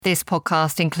This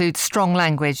podcast includes strong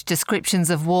language,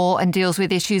 descriptions of war, and deals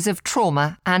with issues of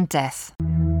trauma and death.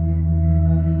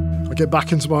 I get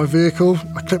back into my vehicle,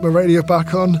 I click my radio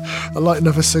back on, I light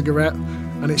another cigarette,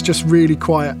 and it's just really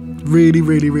quiet, really,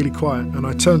 really, really quiet. And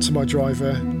I turn to my driver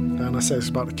and I say it's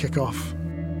about to kick off.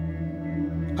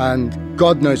 And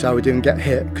God knows how we didn't get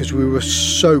hit because we were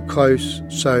so close.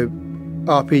 So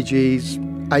RPGs,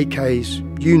 AKs,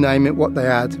 you name it, what they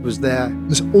had was there.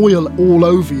 There's oil all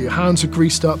over you, hands are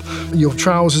greased up, your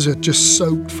trousers are just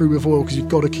soaked through with oil because you've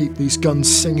got to keep these guns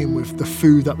singing with the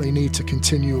food that they need to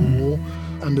continue a war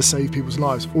and to save people's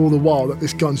lives. All the while that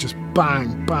this gun's just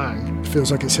bang, bang, it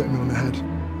feels like it's hitting me on the head.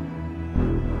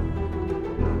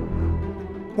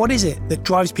 What is it that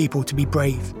drives people to be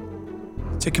brave?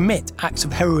 To commit acts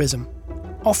of heroism,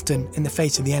 often in the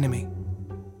face of the enemy?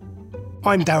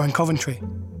 I'm Darren Coventry,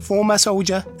 former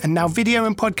soldier and now video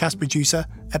and podcast producer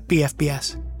at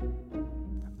BFBS.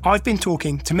 I've been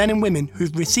talking to men and women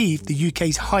who've received the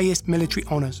UK's highest military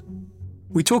honours.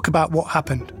 We talk about what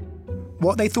happened,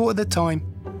 what they thought at the time,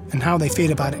 and how they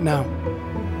feel about it now.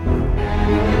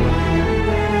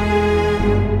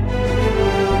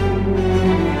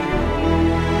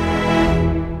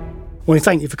 I want to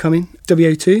thank you for coming.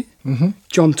 WO2,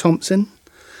 John Thompson,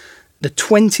 the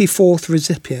 24th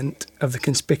recipient of the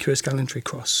Conspicuous Gallantry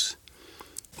Cross.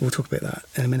 We'll talk about that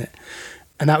in a minute.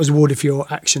 And that was awarded for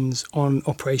your actions on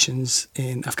operations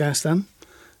in Afghanistan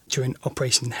during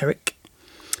Operation Herrick.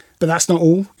 But that's not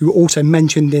all. You were also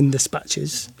mentioned in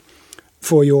dispatches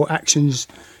for your actions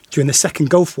during the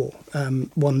Second Gulf War,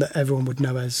 one that everyone would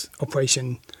know as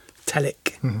Operation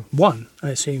Telic 1, I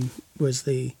assume, was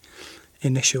the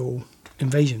initial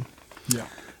invasion. Yeah.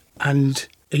 And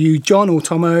are you John or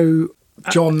Tomo?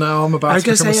 John now, I'm about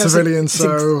to become a civilian,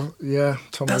 so yeah,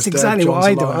 Tomo's that's dead, exactly what John's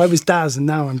I do. alive. I was Daz and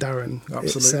now I'm Darren.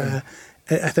 Absolutely.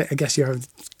 I guess you have to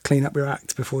clean up your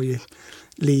act before you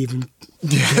leave and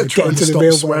trying get into to the stop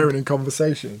real swearing world. in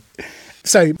conversation.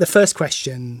 So the first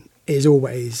question is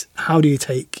always, how do you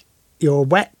take your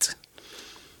wet?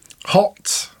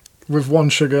 Hot with one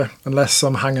sugar, unless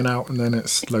I'm hanging out, and then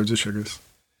it's loads of sugars.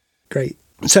 Great.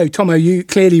 So, Tomo, you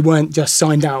clearly weren't just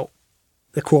signed out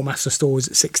the Quartermaster stores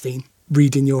at 16,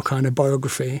 reading your kind of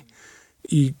biography.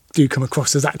 You do come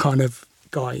across as that kind of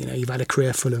guy, you know, you've had a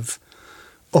career full of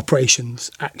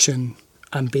operations, action,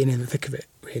 and being in the thick of it,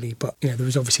 really. But, you know, there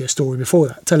was obviously a story before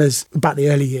that. Tell us about the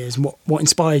early years and what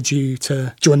inspired you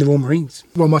to join the Royal Marines.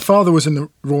 Well, my father was in the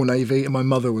Royal Navy and my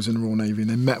mother was in the Royal Navy, and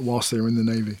they met whilst they were in the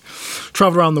Navy.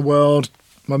 Travelled around the world.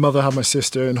 My mother had my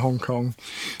sister in Hong Kong,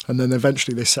 and then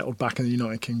eventually they settled back in the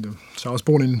United Kingdom. So I was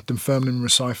born in Dunfermline and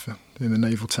Rosyth in a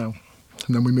naval town,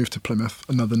 and then we moved to Plymouth,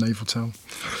 another naval town.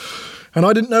 And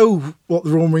I didn't know what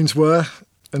the Royal Marines were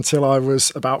until I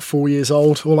was about 4 years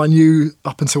old. All I knew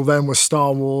up until then was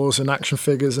Star Wars and action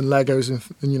figures and Legos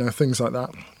and you know, things like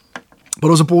that. But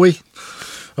I was a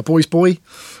boy's boy,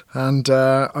 and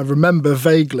I remember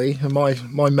vaguely, and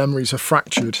my memories are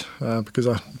fractured because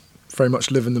I very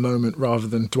much live in the moment rather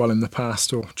than dwell in the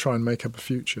past or try and make up a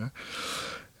future,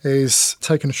 is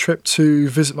taking a trip to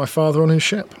visit my father on his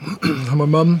ship. And my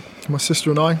mum, my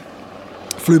sister and I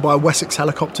flew by a Wessex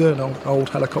helicopter, an old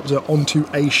helicopter, onto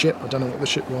a ship. I don't know what the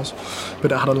ship was,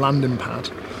 but it had a landing pad.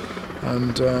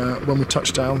 And when we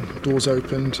touched down, doors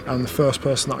opened, and the first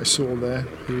person that I saw there,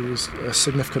 who was a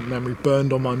significant memory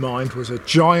burned on my mind, was a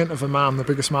giant of a man, the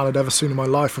biggest man I'd ever seen in my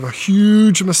life, with a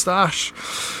huge moustache.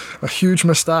 A huge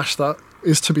moustache that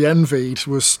is to be envied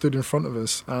was stood in front of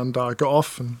us. And I got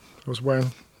off, and I was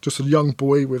wearing just a young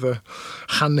boy with a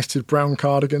hand-knitted brown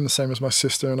cardigan, the same as my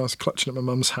sister, and I was clutching at my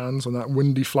mum's hands on that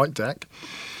windy flight deck.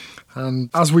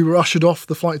 And as we were ushered off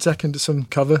the flight deck into some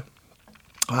cover,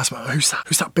 I asked my mum,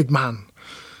 who's that big man?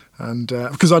 And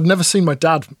because I'd never seen my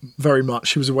dad very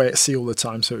much, he was away at sea all the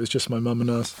time, so it was just my mum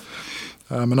and us.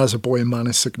 And as a boy, a man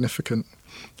is significant.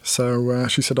 So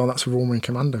she said, that's a Royal Marine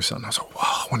Commando son. I was like, wow,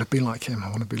 I want to be like him.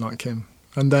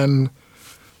 And then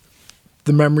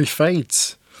the memory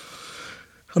fades.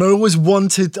 And I was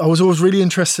always really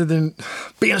interested in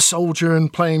being a soldier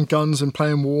and playing guns and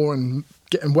playing war and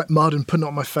getting wet mud and putting it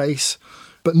on my face,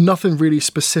 but nothing really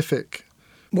specific.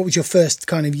 What was your first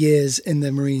kind of years in the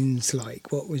Marines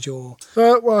like? What was your...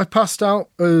 Well, I passed out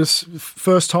as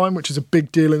first time, which is a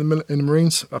big deal in the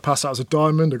Marines. I passed out as a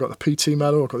diamond. I got the PT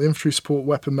medal. I got the infantry support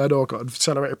weapon medal. I got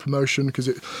accelerated promotion because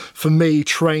for me,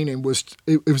 training was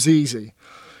easy.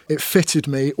 It fitted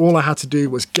me. All I had to do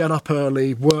was get up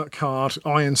early, work hard,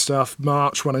 iron stuff,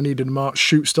 march when I needed to march,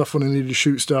 shoot stuff when I needed to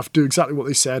shoot stuff, do exactly what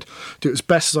they said, do it as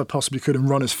best as I possibly could and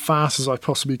run as fast as I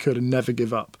possibly could and never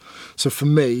give up. So for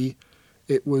me,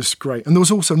 it was great. And there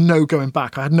was also no going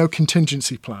back. I had no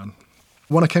contingency plan.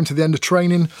 When I came to the end of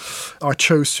training, I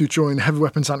chose to join Heavy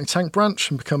Weapons Anti-Tank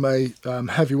Branch and become a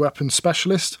heavy weapons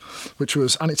specialist, which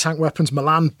was anti-tank weapons,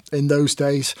 Milan in those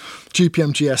days,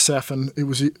 GPM GSF, and it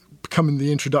was becoming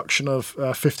the introduction of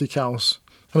 50 cals.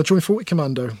 And I joined 40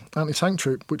 Commando Anti-Tank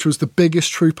Troop, which was the biggest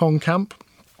troop on camp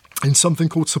in something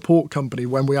called Support Company,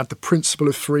 when we had the Principle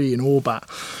of Three in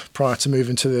Orbat prior to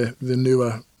moving to the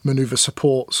newer manoeuvre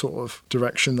support sort of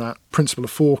direction that Principle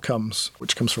of Four comes,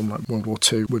 which comes from like World War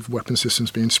II, with weapon systems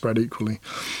being spread equally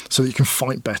so that you can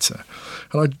fight better.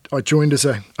 And I joined as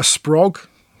a SPROG,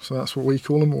 so that's what we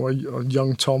call them, or a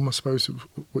young Tom, I suppose,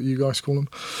 what you guys call them.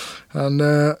 And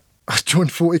I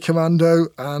joined 40 Commando,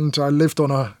 and I lived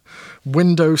on a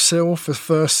windowsill for the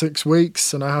first 6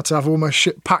 weeks, and I had to have all my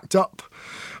shit packed up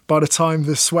by the time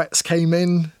the sweats came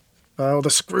in, or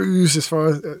the screws, as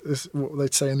far as what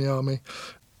they'd say in the army.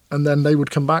 And then they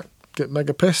would come back, get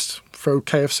mega pissed, throw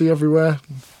KFC everywhere,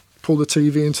 pull the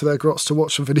TV into their grots to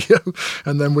watch a video,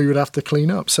 and then we would have to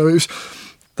clean up. So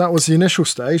that was the initial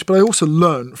stage. But I also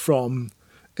learned from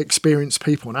experienced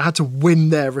people, and I had to win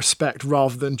their respect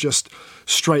rather than just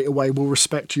straight away, we'll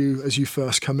respect you as you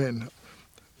first come in.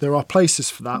 There are places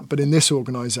for that, but in this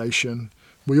organisation,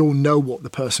 we all know what the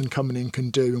person coming in can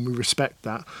do, and we respect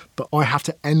that. But I have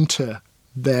to enter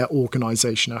their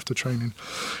organisation after training.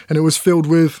 And it was filled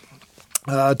with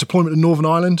deployment in Northern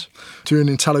Ireland, doing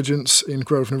intelligence in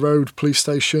Grosvenor Road Police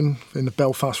Station in the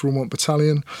Belfast Royal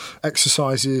Battalion,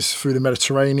 exercises through the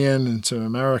Mediterranean into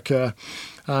America,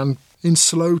 and in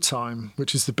slow time,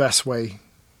 which is the best way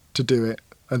to do it,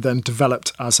 and then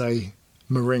developed as a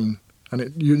Marine.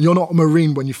 And you're not a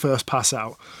Marine when you first pass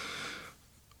out.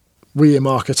 We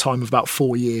earmark a time of about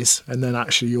 4 years, and then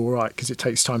actually you're all right, because it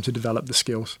takes time to develop the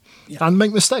skills. Yeah. And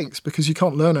make mistakes, because you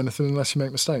can't learn anything unless you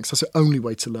make mistakes. That's the only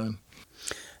way to learn.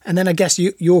 And then I guess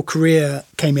your career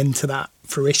came into that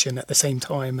fruition at the same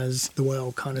time as the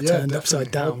world kind of turned upside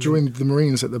down. I joined the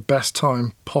Marines at the best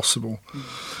time possible.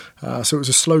 So it was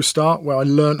a slow start where I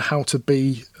learned how to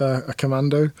be a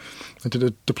commando. I did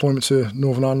a deployment to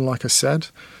Northern Ireland, like I said.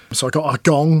 So I got a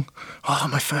gong,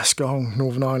 my first gong,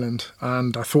 Northern Ireland.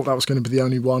 And I thought that was going to be the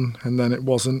only one, and then it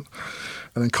wasn't.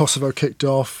 And then Kosovo kicked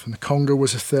off, and the Congo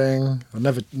was a thing. I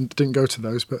didn't go to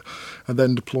those, but I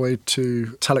then deployed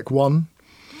to Telek 1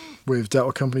 with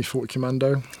Delta Company 40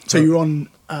 Commando. So you were on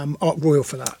Ark Royal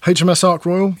for that? HMS Ark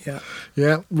Royal,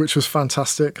 yeah, which was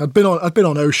fantastic. I'd been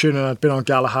on Ocean, and I'd been on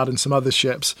Galahad and some other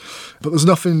ships, but there's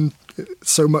nothing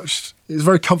so much. It was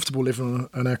very comfortable living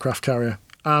on an aircraft carrier,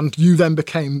 and you then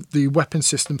became the weapon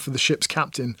system for the ship's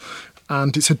captain,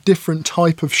 and it's a different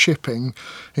type of shipping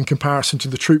in comparison to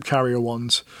the troop carrier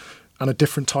ones, and a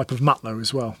different type of matlow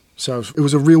as well. So it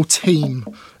was a real team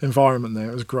environment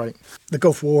there. It was great. The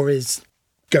Gulf War is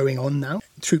going on now.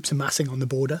 Troops are massing on the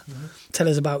border. Mm-hmm. Tell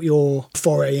us about your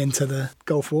foray into the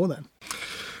Gulf War then.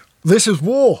 This is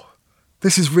war.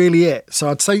 This is really it. So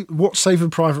I'd say watch Saving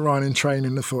Private Ryan in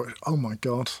training and thought, oh my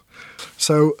God.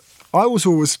 So I was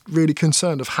always really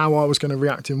concerned of how I was going to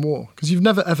react in war, because you've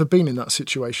never ever been in that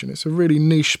situation. It's a really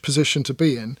niche position to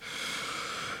be in.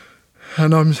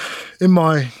 And I'm in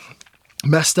my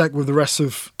mess deck with the rest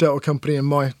of Delta Company and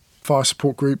my fire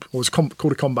support group, or it was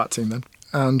called a combat team then.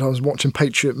 And I was watching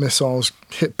Patriot missiles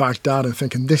hit Baghdad and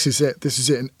thinking, this is it.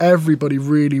 And everybody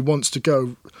really wants to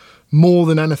go more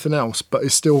than anything else, but it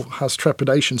still has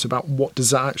trepidations about what does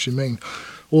that actually mean.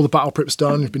 All the battle prep's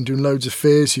done, you've been doing loads of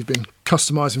fears, you've been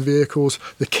customising vehicles,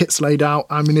 the kit's laid out,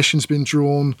 ammunition's been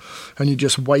drawn, and you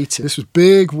just waited. This was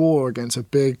big war against a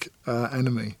big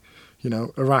enemy. You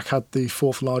know, Iraq had the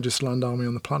 4th largest land army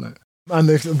on the planet. And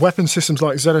the weapon systems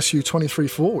like ZSU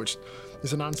 23-4, which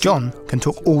is an answer. John can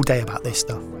talk all day about this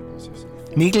stuff.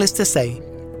 Needless to say,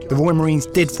 the Royal Marines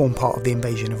did form part of the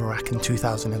invasion of Iraq in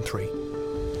 2003.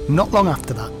 Not long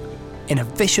after that, in a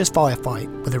vicious firefight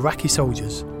with Iraqi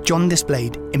soldiers, John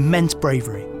displayed immense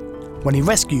bravery when he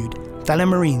rescued fellow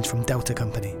Marines from Delta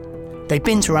Company. They'd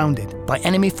been surrounded by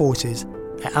enemy forces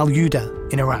at Al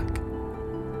Uda in Iraq.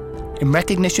 In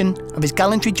recognition of his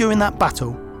gallantry during that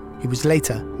battle, he was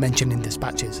later mentioned in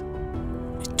dispatches.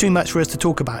 It's too much for us to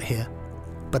talk about here,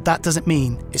 but that doesn't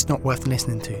mean it's not worth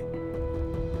listening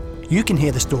to. You can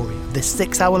hear the story of this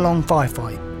 6-hour-long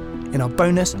firefight in our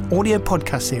bonus audio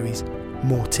podcast series,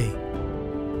 More Tea.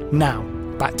 Now,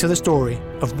 back to the story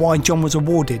of why John was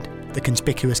awarded the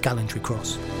Conspicuous Gallantry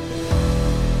Cross.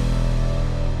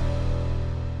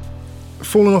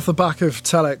 Falling off the back of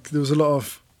Telek, there was a lot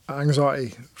of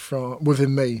anxiety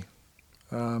within me.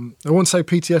 I won't say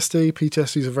PTSD.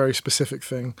 PTSD is a very specific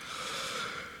thing.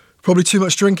 Probably too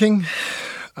much drinking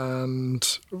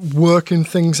and working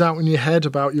things out in your head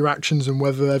about your actions and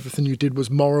whether everything you did was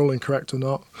moral and correct or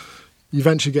not. You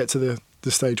eventually get to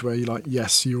the stage where you're like,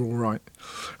 yes, you're all right.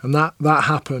 And that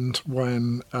happened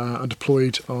when I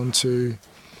deployed onto,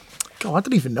 God, I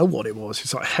don't even know what it was.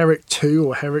 It's like Herrick 2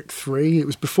 or Herrick 3. It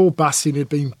was before Bastion had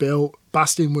been built.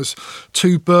 Bastion was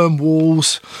 2 berm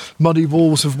walls, muddy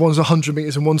walls, of one's 100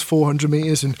 metres and one's 400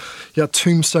 metres. And you had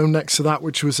Tombstone next to that,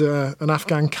 which was an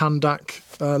Afghan Kandak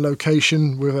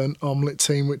location with an armlet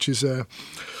team, which is a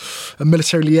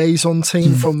military liaison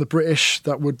team from the British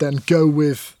that would then go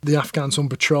with the Afghans on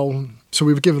patrol. So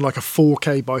we were given like a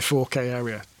 4K by 4K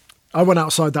area. I went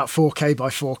outside that 4K by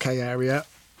 4K area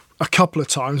a couple of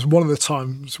times. One of the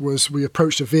times was we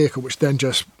approached a vehicle which then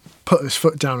just put his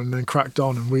foot down and then cracked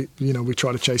on, and we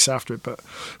tried to chase after it, but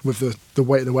with the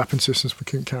weight of the weapon systems we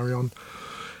couldn't carry on.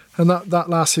 And that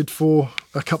lasted for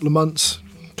a couple of months.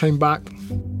 Came back.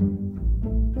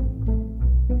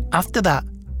 After that,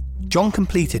 John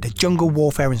completed a jungle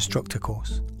warfare instructor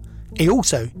course. He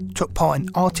also took part in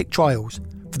Arctic trials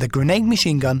for the grenade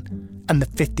machine gun and the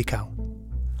 50 cal.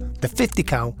 The 50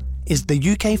 cal is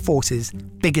the UK force's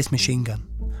biggest machine gun.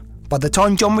 By the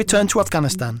time John returned to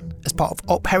Afghanistan as part of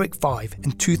Op Herrick 5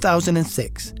 in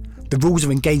 2006, the rules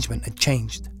of engagement had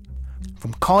changed,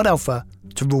 from Card Alpha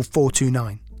to Rule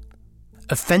 429.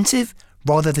 Offensive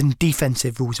rather than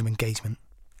defensive rules of engagement.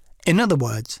 In other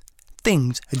words,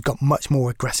 things had got much more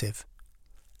aggressive,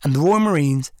 and the Royal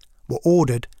Marines were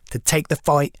ordered to take the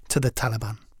fight to the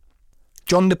Taliban.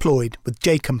 John deployed with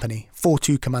J Company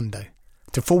 42 Commando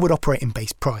to Forward Operating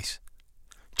Base Price,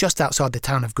 just outside the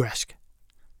town of Gresk,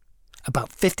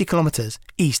 about 50 kilometres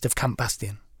east of Camp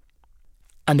Bastion.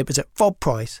 And it was at FOB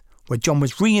Price where John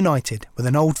was reunited with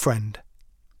an old friend.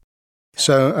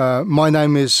 So my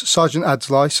name is Sergeant Ads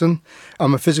Lyson.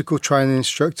 I'm a physical training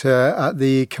instructor at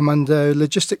the Commando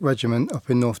Logistic Regiment up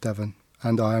in North Devon,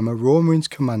 and I am a Royal Marines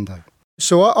Commando.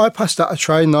 So I passed out a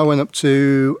training. I went up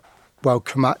to,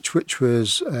 Comatch, which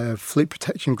was Fleet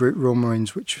Protection Group Royal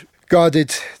Marines, which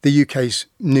guarded the UK's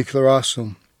nuclear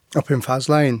arsenal up in Faz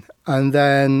Lane. And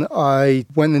then I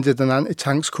went and did an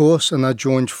anti-tanks course, and I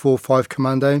joined 4-5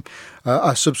 Commando.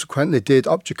 I subsequently did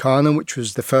Op Jacana, which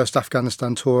was the first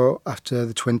Afghanistan tour after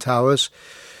the Twin Towers.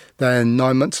 Then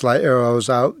 9 months later, I was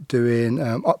out doing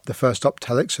the first Op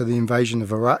Telex, so the invasion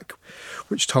of Iraq,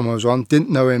 which Tom was on. Didn't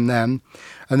know him then.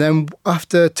 And then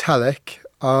after Telek,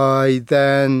 I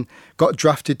then got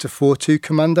drafted to 4-2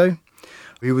 Commando.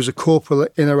 He was a corporal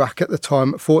in Iraq at the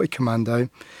time at 40 Commando.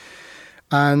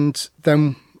 And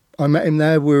then I met him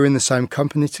there. We were in the same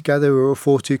company together. We were a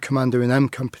 4-2 Commando in M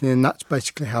Company, and that's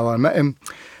basically how I met him.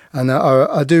 And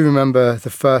I do remember the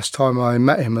first time I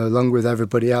met him along with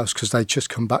everybody else, because they'd just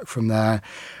come back from there.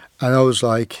 And I was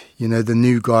like, the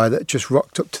new guy that just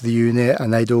rocked up to the unit,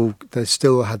 and they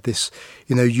still had this,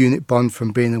 unit bond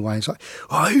from being away. It's like,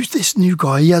 oh, who's this new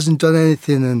guy? He hasn't done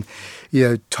anything. And,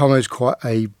 Tomo's quite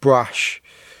a brash,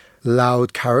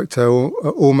 loud character,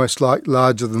 almost like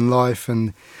larger than life.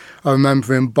 And I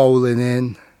remember him bowling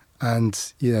in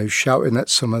and, shouting at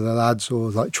some of the lads,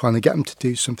 or like trying to get them to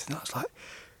do something. I was like,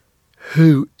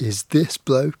 who is this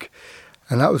bloke?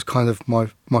 And that was kind of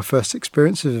my first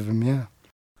experiences of him, yeah.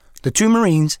 The two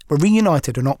Marines were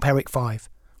reunited on Op Herrick 5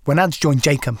 when Ads joined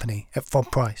J Company at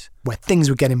FOB Price, where things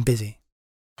were getting busy.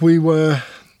 We were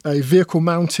a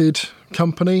vehicle-mounted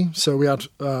company, so we had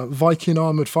Viking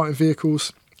armoured fighting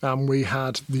vehicles, and we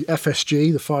had the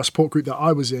FSG, the fire support group that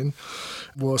I was in,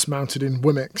 was mounted in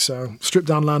Wimmick, so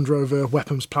stripped-down Land Rover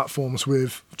weapons platforms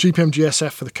with GPM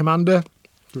GSF for the Commander,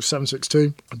 with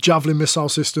 7.62, Javelin missile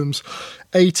systems,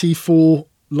 84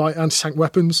 light anti-tank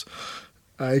weapons,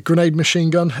 a grenade machine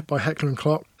gun by Heckler &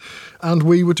 Koch, and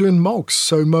we were doing MOGs,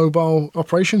 so mobile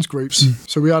operations groups.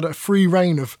 So we had a free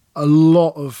reign of a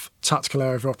lot of tactical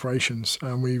area of operations,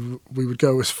 and we would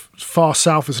go as far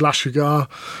south as Lashkar,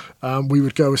 we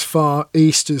would go as far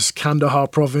east as Kandahar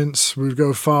province, we would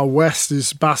go as far west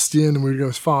as Bastion, and we would go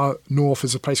as far north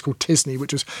as a place called Tisny,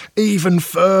 which was even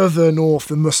further north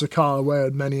than Musakar, where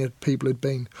many people had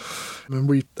been. And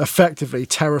we effectively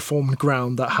terraformed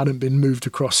ground that hadn't been moved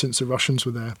across since the Russians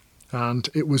were there. And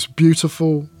it was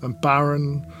beautiful and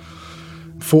barren,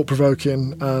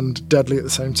 thought-provoking and deadly at the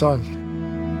same time.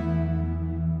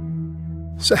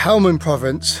 So Helmand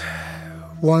Province,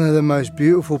 one of the most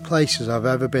beautiful places I've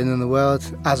ever been in the world.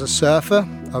 As a surfer,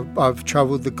 I've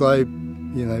travelled the globe,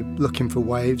 looking for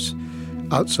waves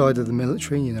outside of the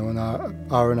military, on our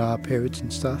R&R periods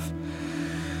and stuff.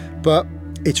 But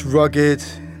it's rugged,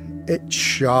 it's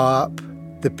sharp,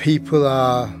 the people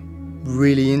are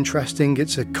really interesting.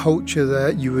 It's a culture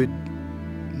that you would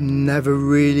never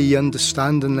really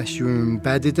understand unless you were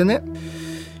embedded in it.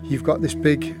 You've got this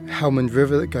big Helmand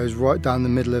River that goes right down the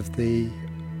middle of the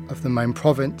main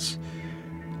province,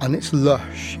 and it's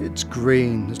lush, it's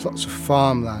green, there's lots of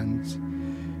farmland.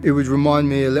 It would remind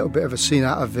me a little bit of a scene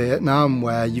out of Vietnam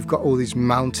where you've got all these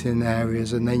mountain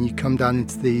areas and then you come down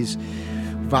into these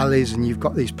valleys and you've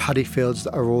got these paddy fields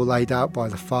that are all laid out by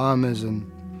the farmers, and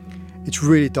it's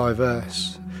really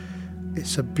diverse.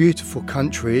 It's a beautiful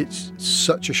country. It's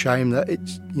such a shame that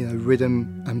it's,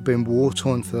 ridden and been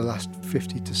war-torn for the last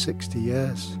 50 to 60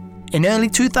 years. In early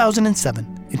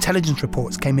 2007, intelligence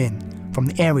reports came in from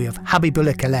the area of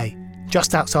Habibullah Calais,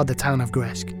 just outside the town of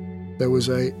Gresk. There was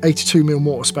a 82mm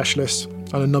mortar specialist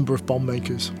and a number of bomb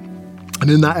makers. And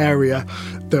in that area,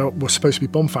 there were supposed to be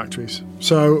bomb factories.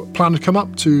 So a plan had come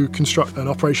up to construct an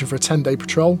operation for a 10-day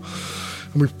patrol,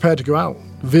 and we prepared to go out.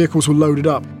 Vehicles were loaded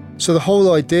up. So the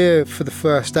whole idea for the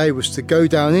first day was to go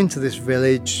down into this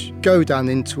village, go down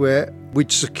into it,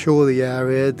 we'd secure the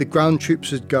area, the ground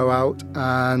troops would go out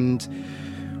and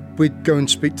we'd go and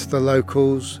speak to the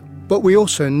locals. But we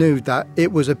also knew that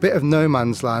it was a bit of no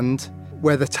man's land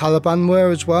where the Taliban were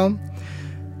as well.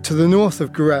 To the north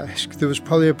of Gresk, there was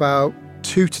probably about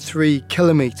 2 to 3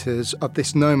 kilometres of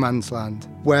this no man's land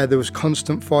where there was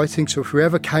constant fighting. So if we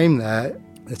ever came there,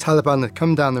 the Taliban had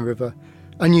come down the river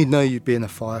and you'd know you'd be in a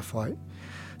firefight.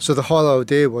 So the whole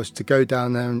idea was to go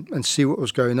down there and see what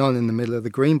was going on in the middle of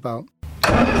the Greenbelt.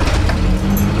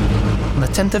 On the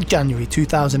 10th of January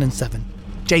 2007,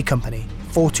 J Company,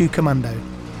 42 Commando,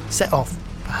 set off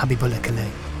for Habibullah Calais.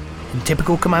 In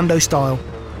typical commando style,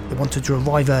 they wanted to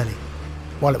arrive early,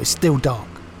 while it was still dark.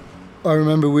 I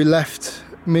remember we left,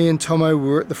 me and Tomo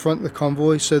were at the front of the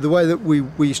convoy. So the way that we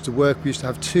used to work, we used to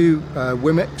have 2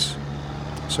 Wimics,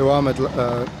 so armoured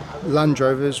Land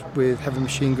Rovers with heavy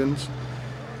machine guns,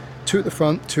 2 at the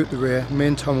front, 2 at the rear. Me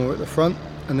and Tom were at the front,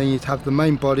 and then you'd have the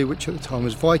main body, which at the time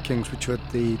was Vikings, which were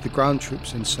the ground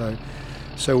troops, and so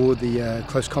all the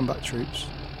close combat troops.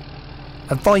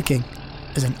 A Viking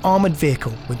is an armoured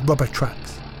vehicle with rubber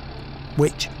tracks,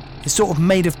 which is sort of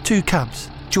made of 2 cabs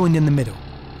joined in the middle.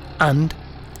 And,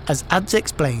 as Ads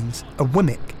explains, a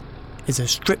Wimic is a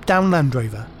stripped-down Land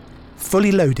Rover,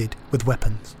 fully loaded with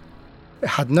weapons. It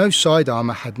had no side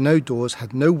armour, had no doors,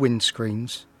 had no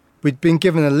windscreens. We'd been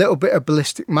given a little bit of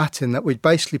ballistic matting that we'd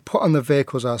basically put on the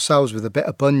vehicles ourselves with a bit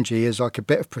of bungee as like a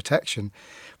bit of protection.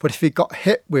 But if it got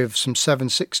hit with some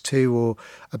 7.62 or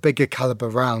a bigger calibre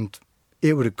round,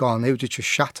 it would have gone. It would have just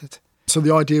shattered. So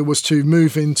the idea was to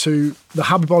move into the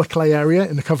Habibullah Calais area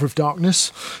in the cover of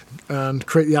darkness and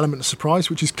create the element of surprise,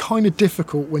 which is kind of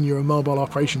difficult when you're a mobile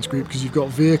operations group because you've got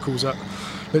vehicles that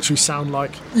literally sound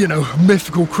like,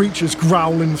 mythical creatures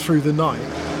growling through the night.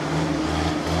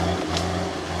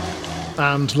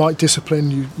 And like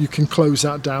discipline, you can close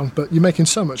that down, but you're making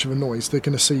so much of a noise, they're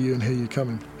going to see you and hear you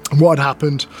coming. And what had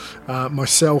happened,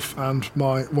 myself and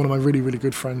one of my really, really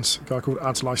good friends, a guy called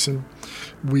Ads Lyson,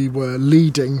 we were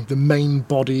leading the main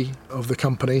body of the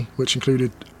company, which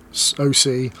included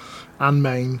OC and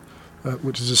main,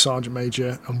 which is a sergeant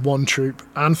major, and 1 troop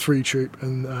and 3 troop,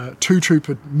 and 2 troop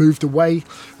had moved away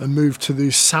and moved to the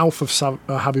south of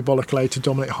Habibullah Calais to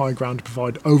dominate high ground to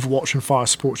provide overwatch and fire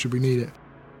support should we need it.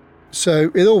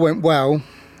 So it all went well,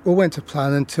 all went to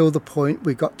plan until the point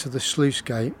we got to the sluice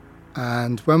gate,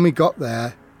 and when we got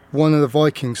there, one of the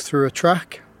Vikings threw a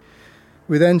track.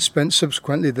 We then spent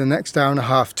subsequently the next hour and a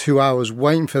half, 2 hours,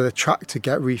 waiting for the track to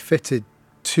get refitted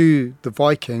to the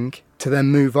Viking to then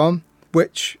move on,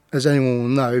 which, as anyone will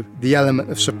know, the element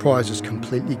of surprise is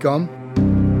completely gone.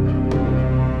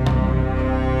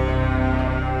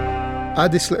 I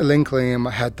had this little inkling in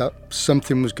my head that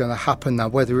something was going to happen now,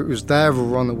 whether it was there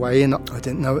or on the way in, I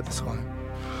didn't know at the time.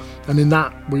 And in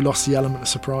that, we lost the element of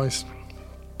surprise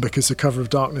because the cover of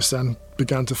darkness then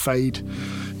began to fade,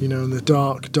 in the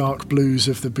dark blues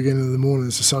of the beginning of the morning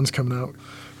as the sun's coming out.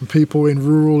 And people in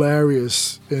rural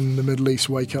areas in the Middle East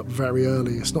wake up very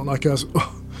early. It's not like us,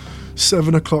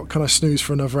 7 o'clock, can I snooze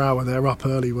for another hour? They're up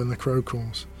early when the crow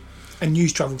calls. And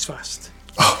news travels fast.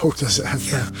 Oh, does it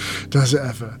ever? Yeah. Does it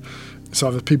ever? It's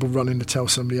either people running to tell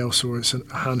somebody else or it's a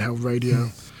handheld radio.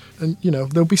 And,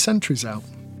 there'll be sentries out.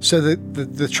 So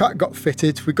the track got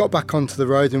fitted, we got back onto the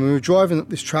road and we were driving up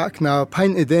this track. Now, I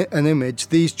painted an image.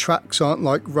 These tracks aren't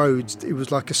like roads. It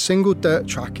was like a single dirt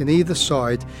track, and either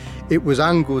side it was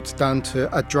angled down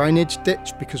to a drainage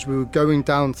ditch because we were going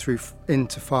down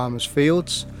into farmers'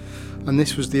 fields. And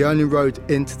this was the only road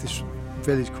into this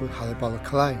village called Habibullah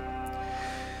Calais.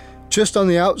 Just on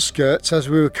the outskirts, as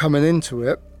we were coming into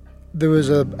it, there was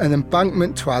an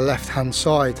embankment to our left-hand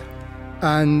side.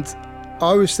 And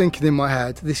I was thinking in my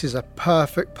head, this is a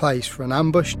perfect place for an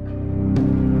ambush.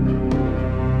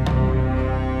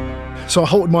 So I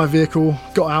halted my vehicle,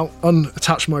 got out,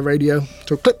 unattached my radio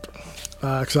to a clip,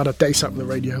 because I had a day sat with the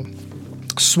radio.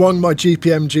 swung my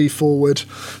GPMG forward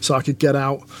so I could get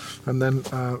out and then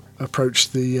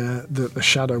approach the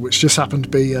shadow, which just happened to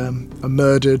be a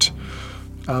murdered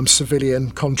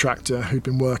civilian contractor who'd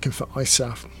been working for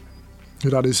ISAF,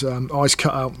 who'd had his eyes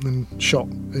cut out and shot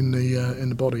in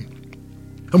the body.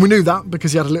 And we knew that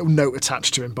because he had a little note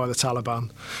attached to him by the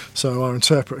Taliban. So our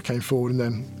interpreter came forward and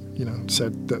then,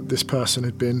 said that this person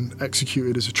had been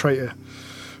executed as a traitor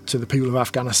to the people of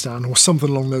Afghanistan or something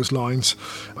along those lines.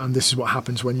 And this is what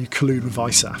happens when you collude with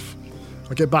ISAF.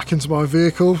 I get back into my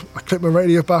vehicle, I clip my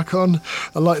radio back on,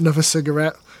 I light another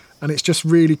cigarette, and it's just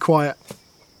really quiet.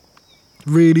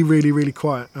 Really, really, really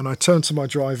quiet. And I turn to my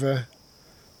driver,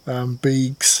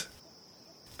 Beegs,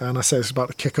 and I say it's about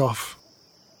to kick off.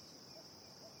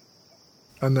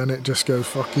 And then it just goes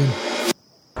fucking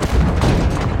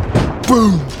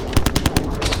boom.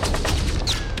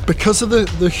 Because of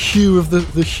the hue of the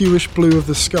hueish blue of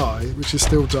the sky, which is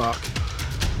still dark,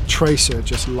 Tracer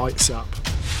just lights up.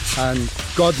 And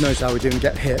God knows how we didn't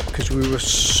get hit because we were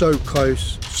so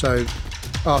close. So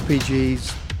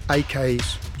RPGs,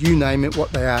 AKs, you name it,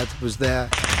 what they had was there.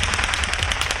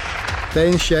 They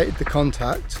initiated the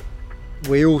contact.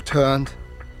 We all turned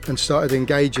and started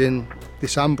engaging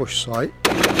this ambush site.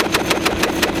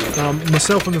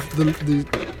 Myself and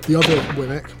the other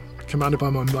WIMIC, commanded by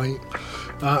my mate,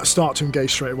 start to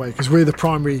engage straight away because we're the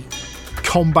primary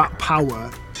combat power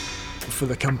for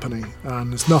the company,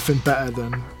 and there's nothing better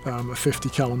than a 50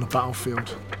 cal on the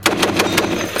battlefield.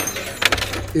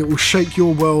 It will shake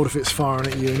your world if it's firing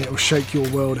at you, and it will shake your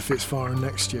world if it's firing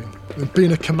next to you. And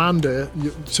being a commander,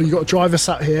 so you've got a driver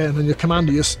sat here, and then your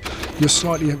commander, you're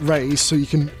slightly raised so you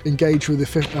can engage with your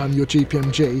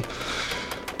GPMG.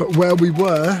 But where we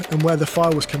were and where the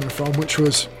fire was coming from, which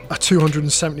was a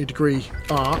 270 degree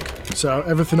arc, so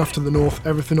everything off to the north,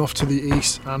 everything off to the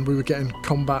east, and we were getting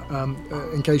combat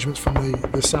engagements from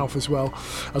the south as well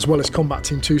as Combat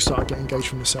Team 2 started getting engaged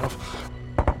from the south.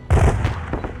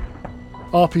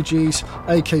 RPGs,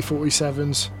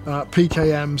 AK-47s,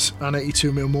 PKMs and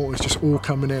 82mm mortars just all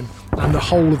coming in, and the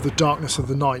whole of the darkness of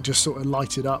the night just sort of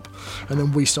lighted up, and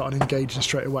then we started engaging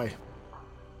straight away.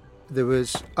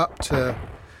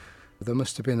 There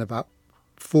must have been about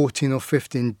 14 or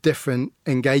 15 different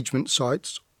engagement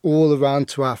sites all around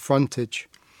to our frontage.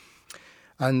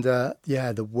 And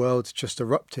the world just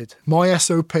erupted. My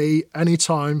SOP,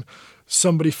 anytime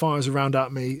somebody fires a round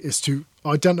at me, is to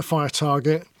identify a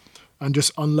target and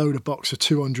just unload a box of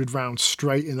 200 rounds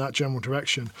straight in that general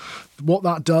direction. What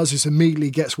that does is immediately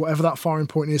gets whatever that firing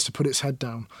point is to put its head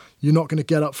down. You're not going to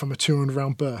get up from a 200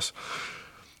 round burst.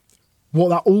 What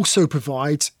that also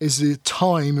provides is the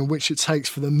time in which it takes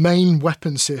for the main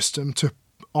weapon system to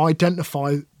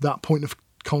identify that point of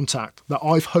contact that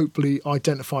I've hopefully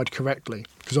identified correctly,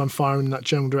 because I'm firing in that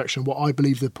general direction, what I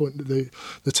believe the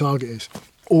target is.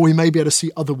 Or we may be able to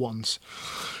see other ones,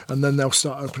 and then they'll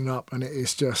start opening up, and it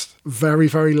is just very,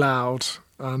 very loud,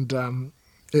 and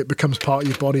it becomes part of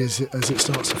your body as it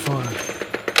starts to fire.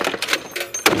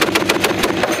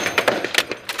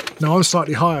 Now I'm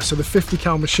slightly higher, so the 50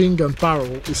 cal machine gun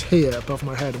barrel is here above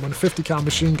my head, and when a 50 cal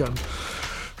machine gun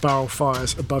barrel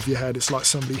fires above your head, it's like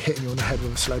somebody hitting you on the head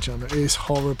with a sledgehammer. It is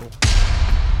horrible.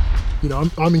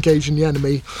 I'm engaging the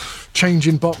enemy,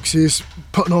 changing boxes,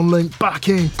 putting on link, back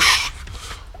in,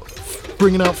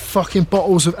 bringing out fucking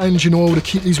bottles of engine oil to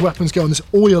keep these weapons going. There's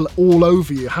oil all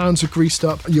over you, hands are greased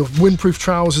up, your windproof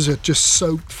trousers are just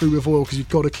soaked through with oil because you've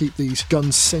got to keep these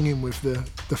guns singing with the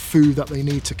food that they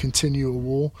need to continue a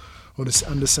war and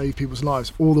to save people's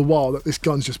lives. All the while that this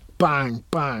gun's just bang,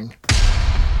 bang.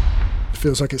 It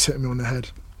feels like it's hitting me on the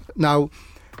head. Now,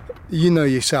 you know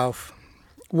yourself,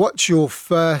 what's your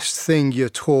first thing you're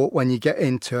taught when you get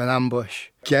into an ambush?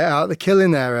 Get out of the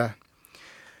killing area.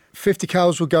 50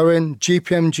 cals will go in,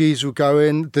 GPMGs will go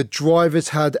in, the drivers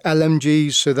had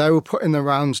LMGs, so they were putting the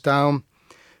rounds down.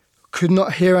 Could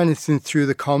not hear anything through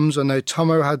the comms. I know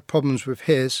Tomo had problems with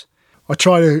his. I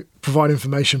try to provide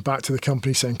information back to the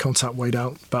company saying contact weighed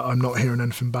out, but I'm not hearing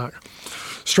anything back.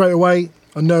 Straight away,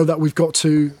 I know that we've got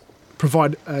to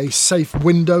provide a safe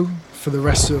window for the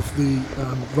rest of the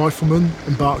riflemen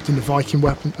embarked in the Viking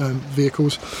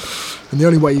vehicles, and the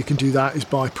only way you can do that is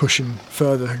by pushing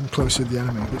further and closer to the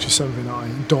enemy, which is something that I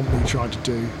dominantly tried to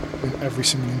do in every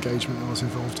single engagement I was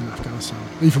involved in Afghanistan.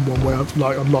 Even one where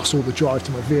I lost all the drive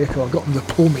to my vehicle, I got them to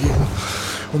pull me in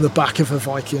on the back of a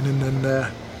Viking, and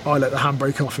then I let the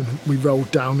handbrake off and we rolled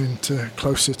down into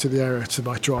closer to the area to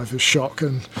my driver's shock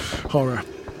and horror.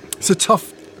 It's a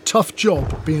tough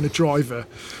job being a driver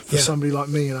for somebody like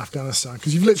me in Afghanistan,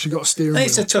 because you've literally got a steering wheel.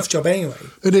 It's a tough job anyway.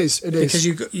 It is. Because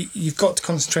you've got to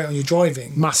concentrate on your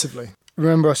driving. Massively.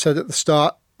 Remember I said at the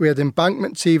start, We had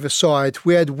embankments either side.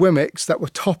 We had wimmicks that were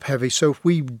top heavy. So if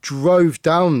we drove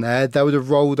down there, they would have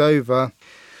rolled over.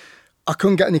 I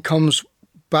couldn't get any comms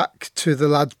back to the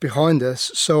lads behind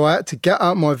us. So I had to get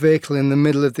out my vehicle in the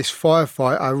middle of this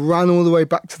firefight. I ran all the way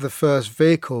back to the first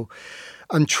vehicle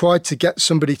and tried to get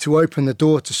somebody to open the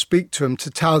door to speak to them, to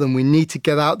tell them we need to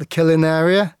get out the killing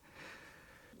area.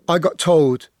 I got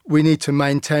told we need to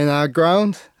maintain our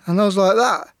ground. And I was like,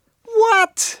 that?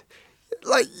 What?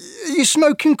 Like, are you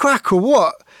smoking crack or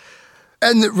what?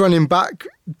 Ended up running back.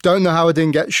 Don't know how I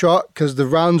didn't get shot because the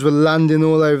rounds were landing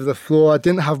all over the floor. I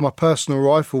didn't have my personal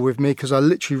rifle with me because I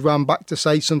literally ran back to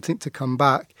say something to come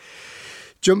back.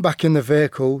 Jumped back in the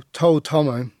vehicle, told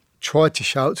Tomo, tried to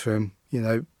shout to him,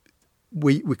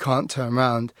 we can't turn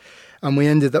around. And we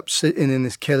ended up sitting in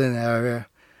this killing area.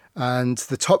 And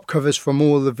the top covers from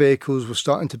all the vehicles were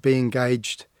starting to be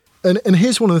engaged. And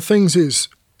here's one of the things is,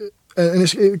 and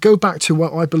it go back to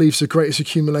what I believe is the greatest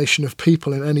accumulation of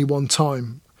people in any one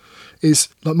time, is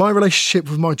like my relationship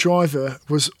with my driver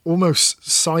was almost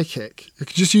psychic. I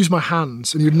could just use my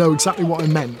hands and he'd know exactly what I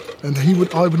meant, and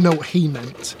I would know what he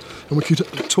meant, and we could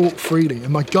talk freely.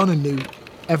 And my gunner knew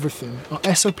everything.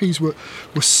 Our SOPs were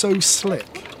so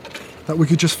slick that we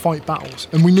could just fight battles,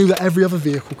 and we knew that every other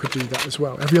vehicle could do that as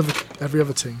well. Every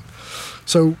other team.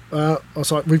 So I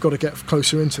was like, we've got to get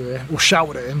closer into here, or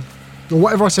shouted at him, or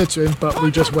whatever I said to him, but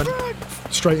we just went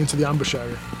straight into the ambush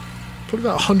area. Probably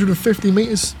about 150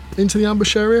 metres into the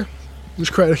ambush area,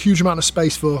 which created a huge amount of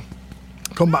space for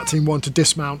Combat Team 1 to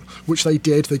dismount, which they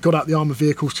did. They got out the armoured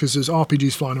vehicles because there's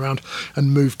RPGs flying around,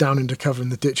 and moved down into cover in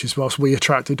the ditches whilst we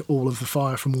attracted all of the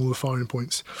fire from all the firing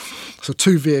points. So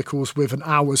 2 vehicles with an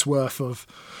hour's worth of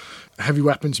heavy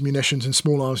weapons munitions and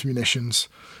small arms munitions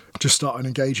just started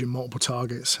engaging multiple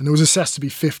targets. And there was assessed to be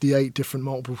 58 different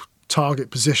multiple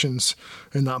target positions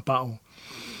in that battle.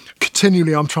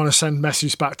 Continually, I'm trying to send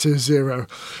messages back to Zero.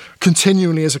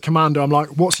 Continually, as a commander, I'm like,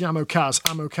 what's the ammo cas?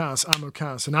 Ammo cas, ammo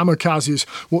cas. And ammo cas is,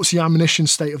 what's the ammunition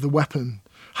state of the weapon?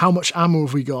 How much ammo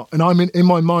have we got? And I'm in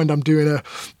my mind, I'm doing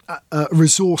a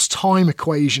resource time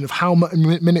equation of how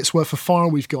many minutes worth of fire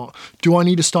we've got. Do I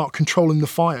need to start controlling the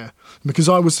fire? Because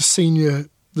I was the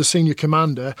senior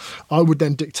commander, I would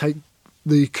then dictate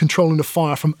the controlling the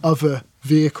fire from other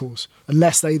vehicles,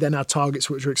 unless they then had targets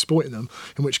which were exploiting them,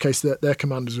 in which case their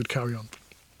commanders would carry on.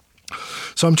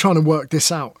 So I'm trying to work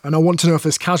this out, and I want to know if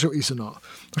there's casualties or not.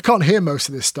 I can't hear most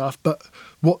of this stuff, but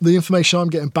what the information I'm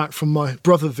getting back from my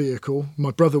brother vehicle, my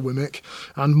brother Wimmick,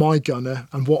 and my gunner,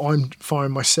 and what I'm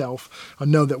firing myself, I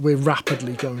know that we're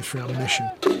rapidly going through ammunition.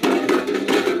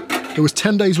 There was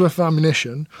 10 days worth of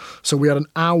ammunition, so we had an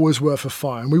hour's worth of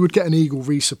fire, and we would get an Eagle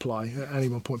resupply at any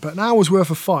one point. But an hour's worth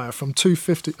of fire from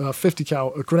 50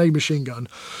 cal, a grenade machine gun,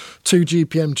 2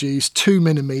 GPMGs, 2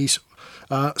 Minimes,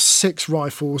 6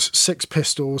 rifles, 6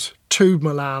 pistols, 2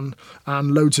 Milan,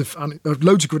 and loads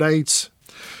of grenades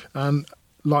and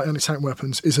light anti-tank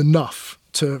weapons is enough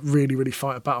to really, really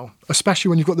fight a battle, especially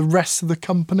when you've got the rest of the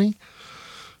company,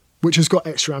 which has got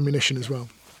extra ammunition as well.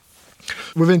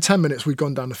 Within 10 minutes, we'd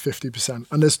gone down to 50%,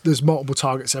 and there's multiple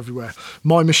targets everywhere.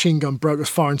 My machine gun broke. It was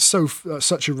firing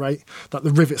such a rate that the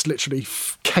rivets literally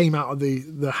came out of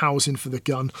the housing for the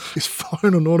gun. It's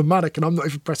firing on automatic, and I'm not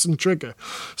even pressing the trigger.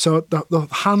 So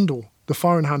the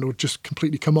firing handle had just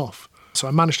completely come off. So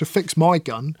I managed to fix my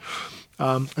gun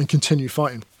and continue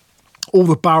fighting. All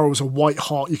the barrels are white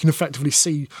hot. You can effectively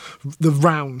see the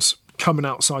rounds coming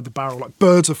outside the barrel, like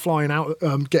birds are flying out,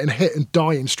 getting hit and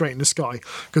dying straight in the sky,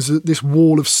 because this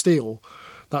wall of steel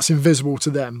that's invisible to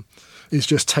them is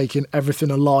just taking everything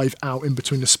alive out in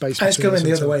between the space. And it's coming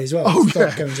the other way as well. Oh,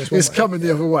 yeah. It's coming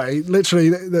the other way. Literally,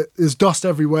 there's dust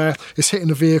everywhere. It's hitting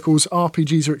the vehicles.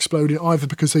 RPGs are exploding, either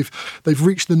because they've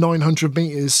reached the 900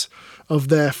 metres of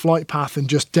their flight path and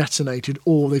just detonated,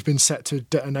 or they've been set to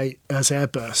detonate as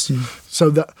airbursts. So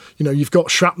that, you've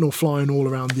got shrapnel flying all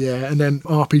around the air, and then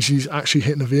RPGs actually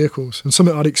hitting the vehicles. And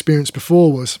something I'd experienced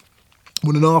before was,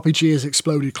 when an RPG has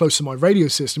exploded close to my radio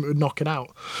system, it would knock it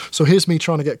out. So here's me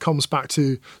trying to get comms back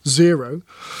to Zero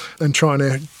and trying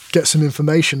to get some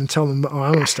information and tell them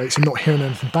our ammo states and not hearing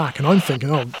anything back. And I'm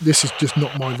thinking, this is just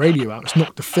not my radio out. It's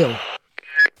not the fill.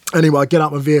 Anyway, I get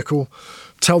out my vehicle,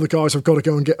 tell the guys I've got to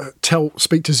go and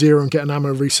speak to Zero and get an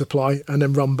ammo resupply, and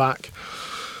then run back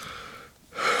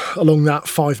along that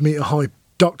 5 metre high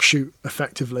duck chute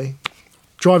effectively.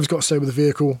 Driver's got to stay with the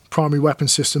vehicle. Primary weapon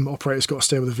system operator's got to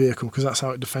stay with the vehicle, because that's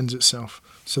how it defends itself.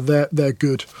 So they're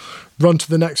good. Run to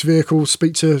the next vehicle,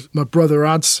 speak to my brother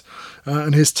Ads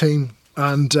and his team,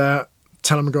 and tell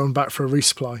them I'm going back for a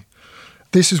resupply.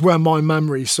 This is where my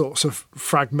memory sort of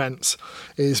fragments,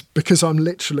 is because I'm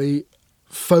literally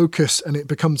focused, and it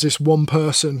becomes this one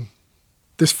person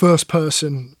this first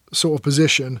person sort of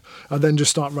position, and then just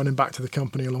start running back to the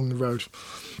company along the road.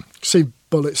 See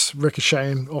bullets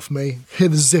ricocheting off me, hear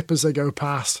the zip as they go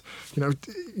past. You know,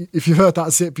 if you've heard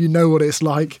that zip, you know what it's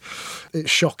like. It's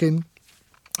shocking.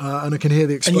 And I can hear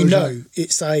the explosion. And you know,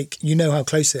 it's like, you know how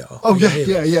close they are. Oh,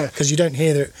 yeah. Because you don't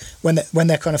hear that when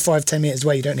they're kind of 5-10 meters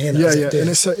away. You don't hear that.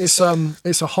 And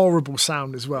it's a horrible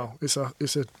sound as well. It's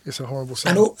a horrible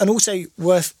sound. And also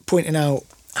worth pointing out,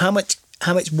 how much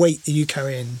weight are you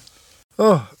carrying?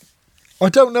 Oh, I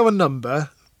don't know a number.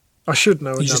 I should know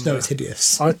a number. You just know it's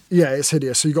hideous. It's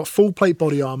hideous. So you've got full plate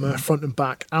body armour, front and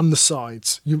back, and the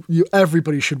sides.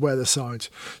 Everybody should wear the sides.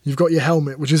 You've got your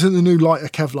helmet, which isn't the new lighter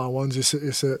Kevlar ones.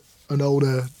 It's an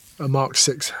older Mark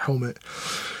 6 helmet.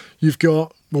 You've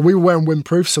got, we were wearing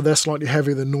windproof, so they're slightly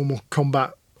heavier than normal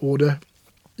combat order.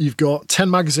 You've got 10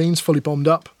 magazines fully bombed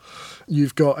up.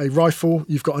 You've got a rifle.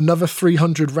 You've got another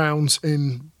 300 rounds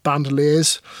in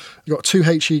bandoliers. You've got 2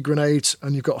 HE grenades,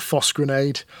 and you've got a FOSS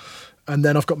grenade. And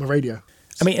then I've got my radio.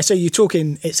 I mean, so you're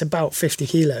talking, it's about 50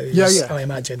 kilos, I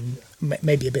imagine,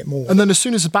 maybe a bit more. And then as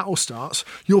soon as the battle starts,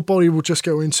 your body will just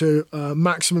go into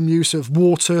maximum use of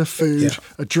water, food,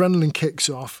 adrenaline kicks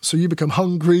off. So you become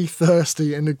hungry,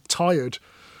 thirsty, and tired,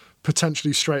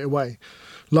 potentially straight away.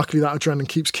 Luckily, that adrenaline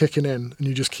keeps kicking in and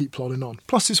you just keep plodding on.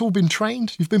 Plus, it's all been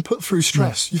trained. You've been put through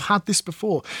stress. You've had this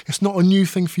before. It's not a new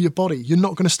thing for your body. You're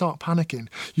not going to start panicking.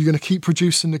 You're going to keep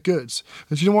producing the goods.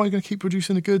 And do you know why you're going to keep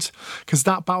producing the goods? Because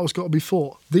that battle's got to be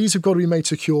fought. These have got to be made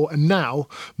secure. And now,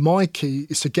 my key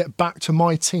is to get back to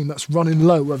my team that's running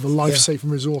low of a life-saving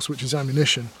resource, which is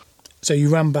ammunition. So you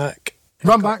ran back.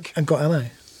 And got ammo.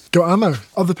 Got ammo.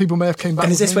 Other people may have came back.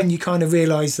 And is this when you kind of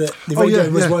realised that the radio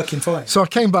was working fine? So I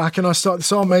came back and I started.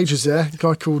 So our major's there, a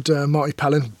guy called Marty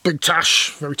Pellin, big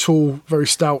tash, very tall, very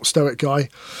stout, stoic guy.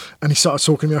 And he started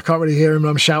talking to me. I can't really hear him.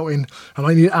 And I'm shouting, and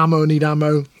I need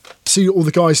ammo. See all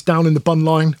the guys down in the bun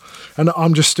line, and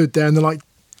I'm just stood there, and they're like,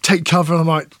 take cover. And I'm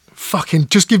like, fucking,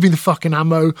 just give me the fucking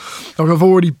ammo. I've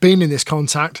already been in this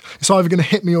contact. It's either going to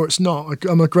hit me or it's not.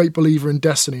 I'm a great believer in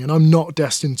destiny, and I'm not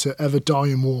destined to ever die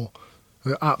in war.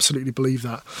 I absolutely believe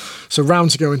that. So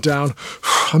rounds are going down.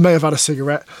 I may have had a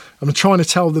cigarette. I'm trying to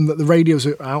tell them that the radios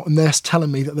are out, and they're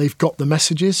telling me that they've got the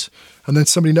messages. And then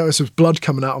somebody noticed there was blood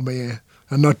coming out of my ear.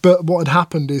 And what had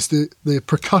happened is the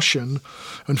percussion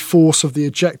and force of the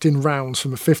ejecting rounds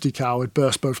from a 50 cal had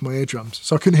burst both my eardrums.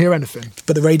 So I couldn't hear anything.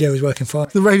 But the radio was working fine.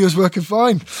 The radio was working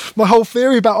fine. My whole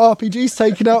theory about RPGs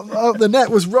taking out the net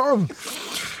was wrong.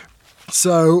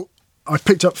 So I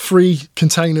picked up 3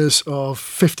 containers of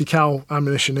 50 cal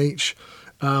ammunition each,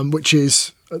 which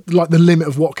is like the limit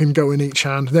of what can go in each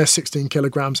hand. They're 16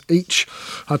 kilograms each.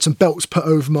 I had some belts put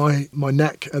over my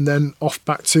neck, and then off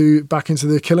back into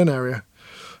the killing area.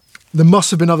 There must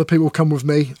have been other people come with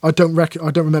me. I don't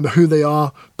remember who they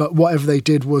are, but whatever they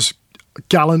did was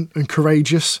gallant and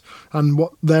courageous, and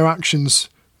what their actions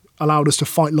allowed us to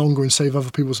fight longer and save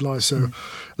other people's lives. So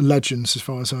legends as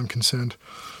far as I'm concerned.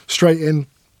 Straight in,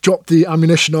 dropped the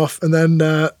ammunition off, and then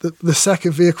the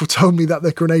second vehicle told me that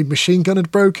the grenade machine gun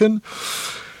had broken.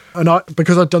 And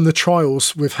because I'd done the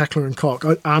trials with Heckler and Koch,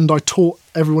 and I taught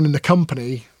everyone in the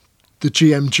company the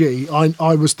GMG,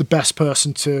 I was the best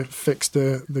person to fix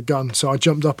the gun. So I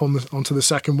jumped up onto the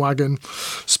second wagon,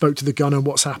 spoke to the gunner,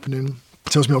 what's happening.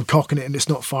 Tells me I'm cocking it and it's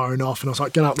not firing off. And I was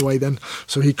like, get out of the way then.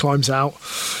 So he climbs out,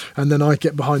 and then I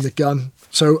get behind the gun.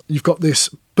 So you've got this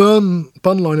bun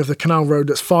line of the canal road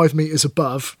that's 5 metres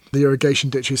above the irrigation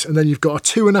ditches, and then you've got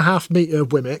a 2.5 metre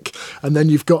Wimmick, and then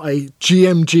you've got a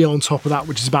GMG on top of that,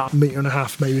 which is about 1.5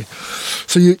 metres maybe.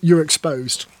 So you're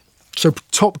exposed. So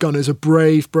Top Gunners are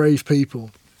brave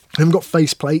people. They haven't got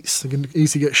face plates. They can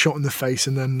easily get shot in the face,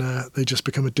 and then they just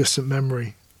become a distant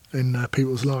memory in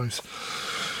people's lives.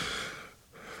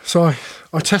 So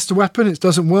I test the weapon, it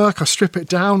doesn't work, I strip it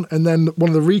down, and then one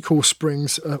of the recoil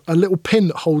springs, a little pin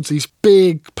that holds these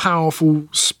big, powerful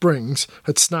springs,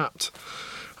 had snapped.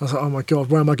 I was like, oh my God,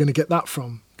 where am I going to get that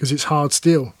from? Because it's hard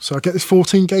steel. So I get this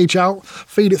 14 gauge out,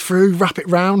 feed it through, wrap it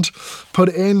round, put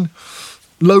it in,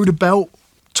 load a belt,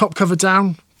 top cover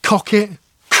down, cock it,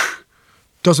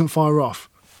 doesn't fire off.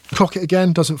 Cock it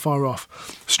again, doesn't fire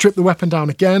off. Strip the weapon down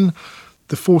again,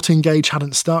 the 14 gauge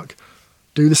hadn't stuck.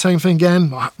 Do the same thing again.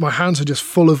 My hands are just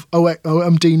full of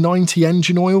OMD 90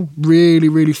 engine oil, really,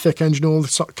 really thick engine oil,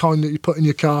 the kind that you put in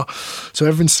your car. So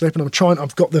everything's slipping.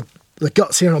 I've got the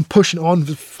guts here, and I'm pushing it on.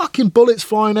 There's fucking bullets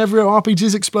flying everywhere,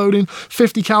 RPGs exploding,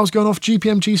 50 cals going off,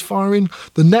 GPMGs firing,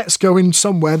 the net's going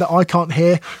somewhere that I can't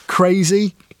hear.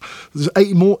 Crazy. There's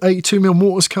 82mm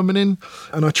mortars coming in,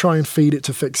 and I try and feed it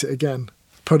to fix it again.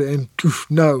 Put it in. Oof,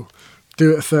 no.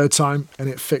 do it a third time, and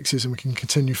it fixes, and we can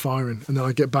continue firing. And then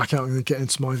I get back out and get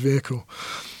into my vehicle.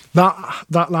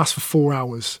 That lasts for 4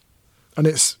 hours, and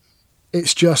it's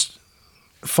just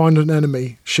find an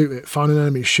enemy, shoot it. Find an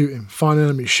enemy, shoot him. Find an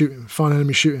enemy, shoot him. Find an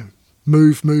enemy, shoot him.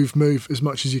 Move as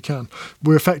much as you can.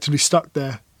 We're effectively stuck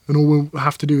there, and all we'll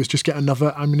have to do is just get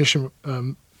another ammunition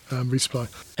resupply.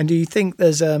 And do you think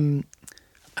there's, in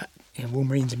War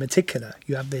Marines in particular,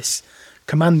 you have this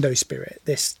commando spirit,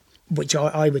 this which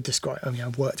I would describe. I mean,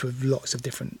 I've worked with lots of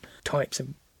different types of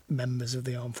members of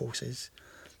the armed forces,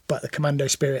 but the commando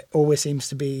spirit always seems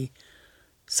to be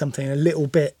something a little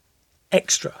bit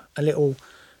extra, a little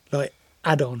like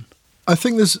add-on. I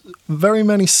think there's very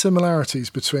many similarities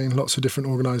between lots of different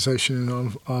organisations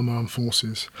and armed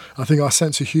forces. I think our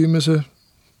sense of humours are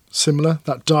similar,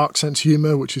 that dark sense of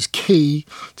humour, which is key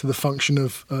to the function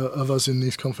of us in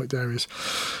these conflict areas.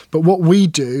 But what we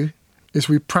do is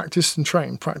we practice and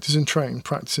train. And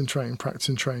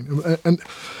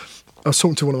I was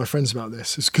talking to one of my friends about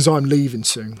this. It's because I'm leaving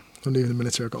soon. I'm leaving the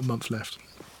military. I've got a month left.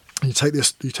 And you take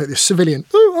this civilian.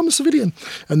 Oh, I'm a civilian.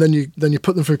 And then you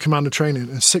put them through commando training.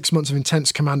 And 6 months of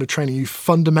intense commando training, you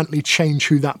fundamentally change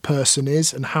who that person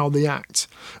is and how they act.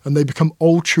 And they become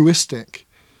altruistic.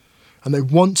 And they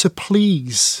want to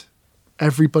please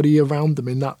everybody around them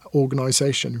in that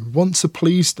organisation. Want to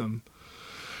please them.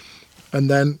 And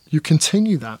then you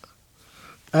continue that.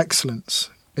 Excellence,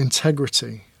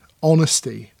 integrity,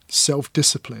 honesty,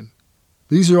 self-discipline.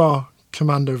 These are our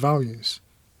commando values,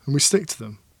 and we stick to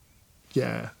them.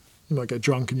 Yeah, you might get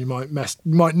drunk and you might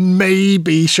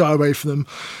maybe shy away from them,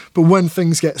 but when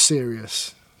things get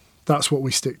serious, that's what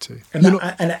we stick to. And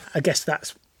I guess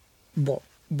that's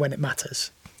when it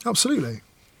matters. Absolutely.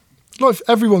 Life,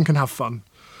 everyone can have fun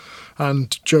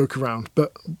and joke around,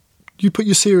 but you put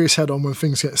your serious head on when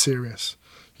things get serious.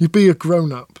 You be a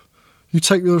grown-up. You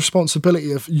take the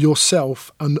responsibility of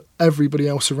yourself and everybody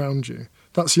else around you.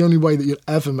 That's the only way that you'll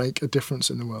ever make a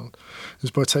difference in the world, is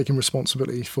by taking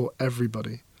responsibility for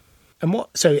everybody. And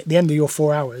so at the end of your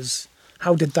 4 hours,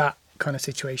 how did that kind of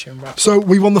situation wrap up? So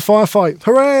we won the firefight.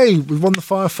 Hooray! We won the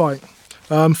firefight.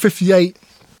 58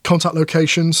 contact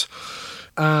locations,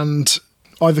 and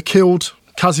either killed,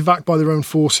 CASEVAC by their own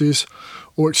forces,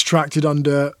 or extracted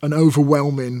under an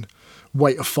overwhelming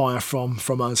weight of fire from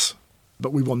us.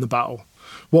 But we won the battle.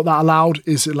 What that allowed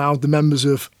the members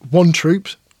of one troop,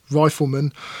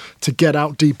 riflemen, to get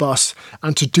out, debus,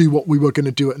 and to do what we were going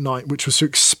to do at night, which was to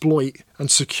exploit and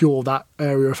secure that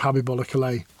area of Habibolla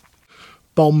Calais.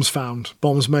 Bombs found,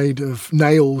 bombs made of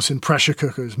nails and pressure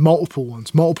cookers, multiple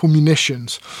ones, multiple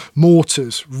munitions,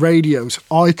 mortars, radios,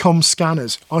 ICOM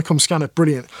scanners. ICOM scanner,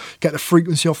 brilliant. Get the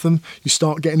frequency off them, you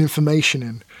start getting information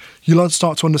in. You'll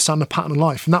start to understand the pattern of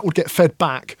life, and that would get fed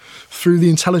back through the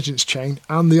intelligence chain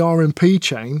and the RMP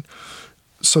chain,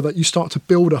 so that you start to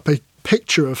build up a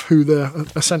picture of who they're,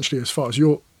 essentially, as far as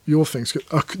your things,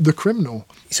 the criminal.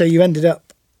 So you ended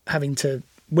up having to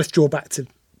withdraw back to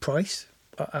Price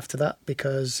after that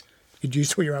because you'd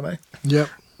used all your ammo? Yeah.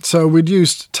 So we'd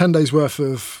used 10 days worth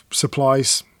of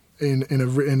supplies in a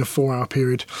 4-hour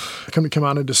period. The company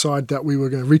commander decided that we were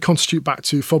going to reconstitute back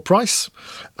to full Price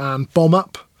and bomb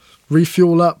up,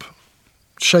 refuel up,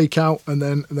 shake out, and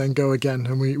then go again.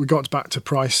 And we got back to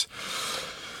Price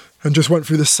and just went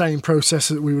through the same process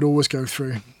that we would always go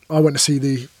through. I went to see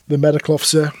the medical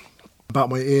officer about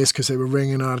my ears because they were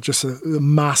ringing. I had just a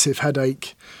massive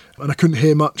headache and I couldn't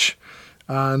hear much.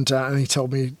 And he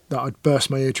told me that I'd burst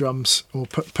my eardrums or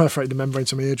perforated the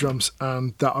membranes of my eardrums,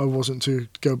 and that I wasn't to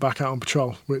go back out on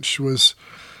patrol, which was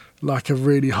like a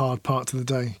really hard part to the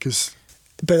day.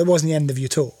 But it wasn't the end of your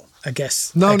tour, I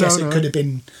guess. No. It could have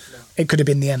been. It could have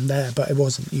been the end there, but it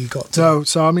wasn't. You got to. No,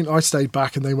 so I mean, I stayed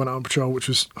back and they went out on patrol, which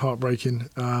was heartbreaking.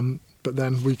 But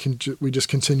then we just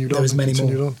continued on. There was many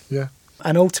more. On. Yeah.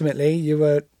 And ultimately, you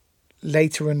were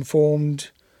later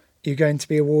informed you're going to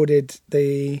be awarded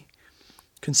the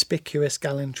Conspicuous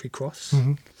Gallantry Cross.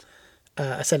 Mm-hmm.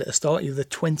 I said at the start, you're the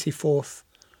 24th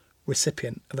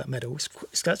recipient of that medal.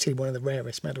 It's actually one of the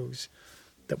rarest medals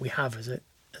that we have as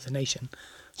a nation.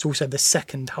 It's also the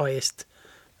second highest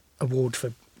award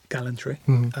for gallantry.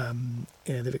 Mm-hmm.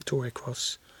 The Victoria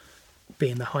Cross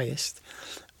being the highest.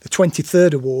 The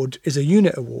 23rd award is a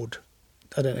unit award.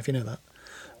 I don't know if you know that,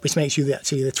 which makes you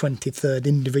actually the 23rd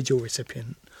individual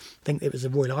recipient. I think it was the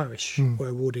Royal Irish were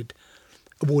awarded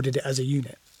it as a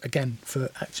unit, again, for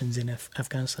actions in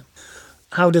Afghanistan.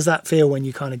 How does that feel when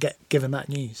you kind of get given that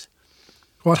news?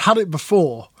 Well, I'd had it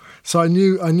before, so I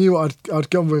knew I'd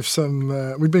gone with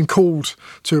some. We'd been called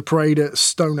to a parade at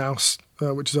Stonehouse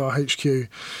which is our HQ.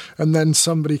 And then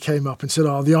somebody came up and said,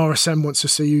 "Oh, the RSM wants to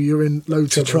see you. You're in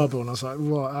loads of trouble." And I was like,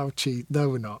 "What? Ouchie. No,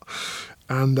 we're not."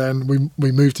 And then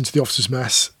we moved into the officers'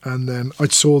 mess. And then I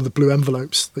saw the blue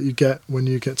envelopes that you get when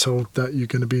you get told that you're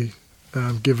going to be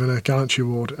given a gallantry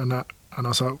award. And I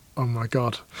was like, oh my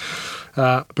God.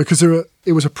 Because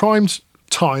it was a primed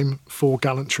time for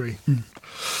gallantry.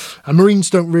 And Marines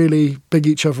don't really big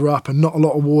each other up, and not a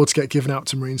lot of awards get given out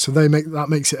to Marines, so that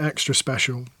makes it extra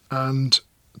special. And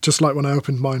just like when I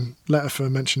opened my letter for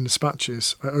mentioned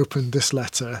dispatches, I opened this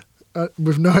letter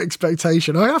with no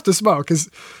expectation. I have to smile because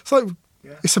it's like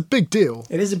it's a big deal.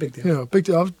 It is a big deal. You know, big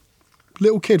deal. I was a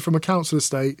little kid from a council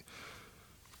estate.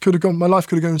 My life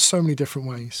could have gone so many different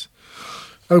ways.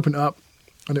 Opened it up,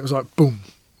 and it was like boom,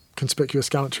 conspicuous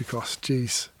gallantry cross.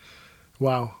 Jeez,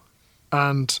 wow.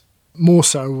 And more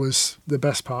so was the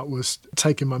best part was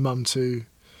taking my mum to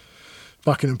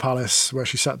Buckingham Palace, where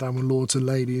she sat down with lords and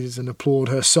ladies and applauded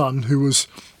her son, who was,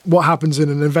 what happens in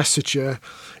an investiture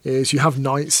is you have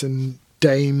knights and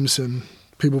dames and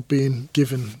people being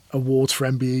given awards for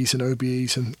MBEs and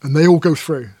OBEs, and they all go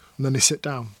through, and then they sit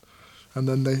down. And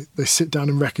then they sit down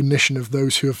in recognition of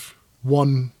those who have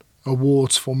won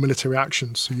awards for military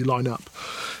actions. So you line up.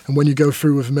 And when you go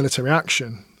through with a military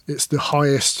action, it's the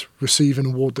highest receiving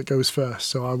award that goes first.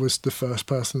 So I was the first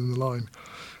person in the line.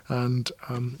 And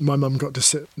my mum got to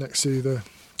sit next to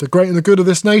the great and the good of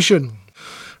this nation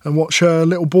and watch her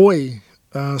little boy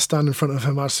stand in front of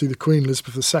Her Majesty the Queen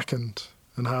Elizabeth II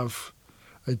and have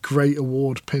a great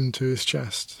award pinned to his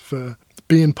chest for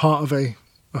being part of a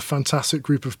fantastic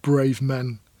group of brave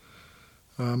men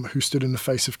who stood in the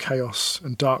face of chaos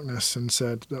and darkness and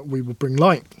said that we will bring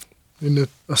light in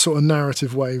a sort of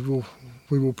narrative way.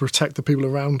 We will protect the people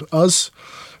around us,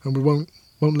 and we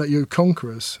won't let you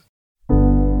conquer us.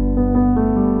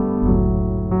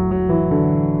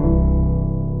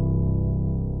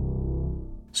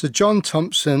 So John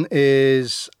Thompson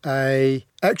is a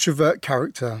extrovert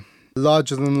character,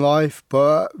 larger than life,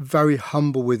 but very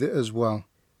humble with it as well.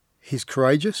 He's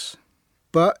courageous,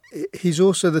 but he's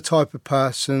also the type of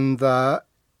person that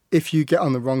if you get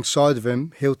on the wrong side of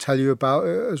him, he'll tell you about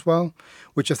it as well,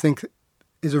 which I think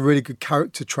is a really good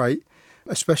character trait,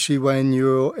 especially when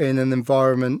you're in an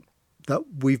environment that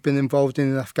we've been involved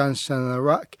in Afghanistan and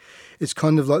Iraq. It's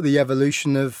kind of like the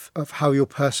evolution of how your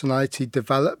personality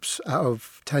develops out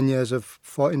of 10 years of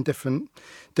fighting different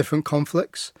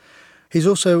conflicts. He's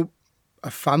also a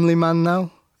family man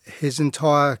now. His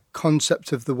entire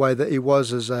concept of the way that he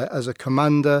was as a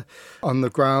commander on the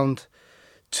ground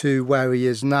to where he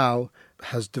is now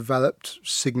has developed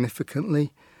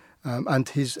significantly. And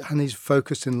his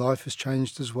focus in life has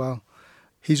changed as well.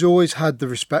 He's always had the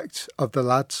respect of the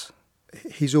lads.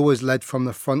 He's always led from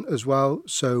the front as well.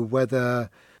 So whether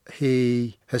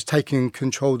he has taken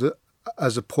control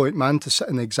as a point man to set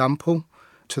an example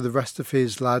to the rest of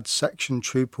his lads, section,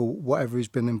 troop, or whatever he's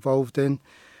been involved in,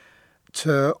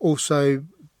 to also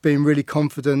being really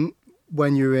confident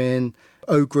when you're in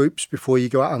O groups before you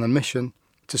go out on a mission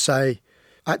to say,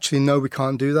 actually, no, we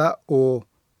can't do that, or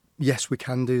yes, we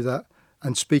can do that,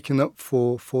 and speaking up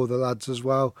for the lads as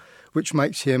well, which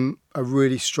makes him a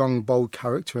really strong, bold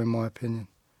character, in my opinion.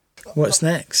 What's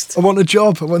next? I want a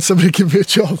job. I want somebody to give me a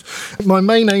job. My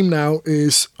main aim now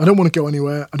is I don't want to go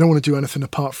anywhere. I don't want to do anything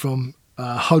apart from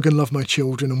hug and love my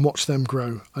children and watch them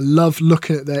grow. I love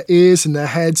looking at their ears and their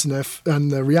heads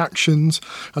and their reactions,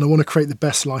 and I want to create the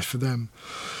best life for them.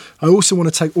 I also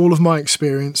want to take all of my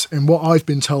experience and what I've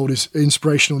been told is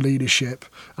inspirational leadership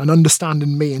and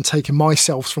understanding me and taking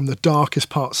myself from the darkest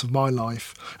parts of my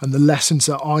life and the lessons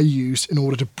that I used in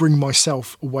order to bring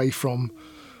myself away from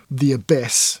the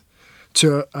abyss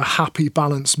to a happy,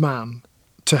 balanced man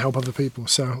to help other people.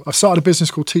 So I've started a business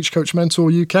called Teach, Coach,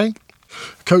 Mentor UK.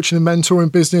 Coaching and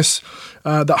mentoring business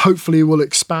that hopefully will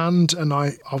expand, and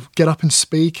I'll get up and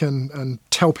speak and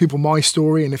tell people my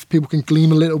story, and if people can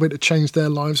glean a little bit to change their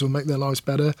lives or make their lives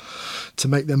better, to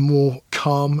make them more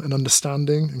calm and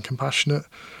understanding and compassionate,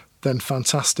 then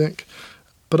fantastic.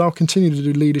 But I'll continue to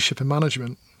do leadership and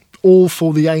management, all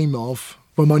for the aim of,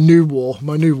 well, my new war,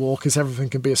 because everything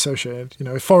can be associated. You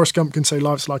know, if Forrest Gump can say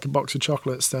life's like a box of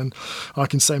chocolates, then I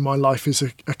can say my life is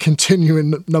a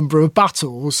continuing number of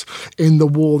battles in the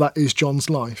war that is John's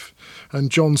life.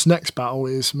 And John's next battle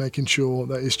is making sure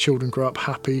that his children grow up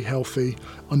happy, healthy,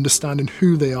 understanding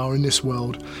who they are in this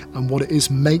world and what it is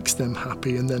makes them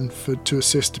happy, and then to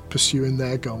assist pursuing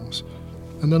their goals.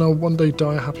 And then I'll one day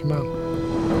die a happy man.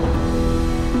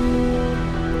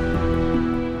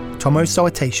 Tomo's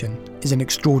citation is an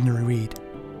extraordinary read.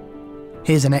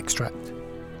 Here's an extract.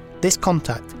 This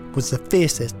contact was the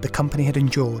fiercest the company had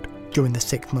endured during the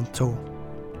 6-month tour.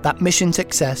 That mission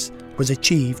success was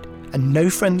achieved and no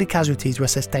friendly casualties were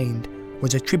sustained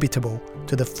was attributable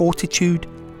to the fortitude,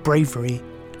 bravery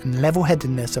and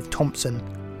level-headedness of Thompson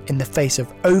in the face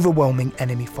of overwhelming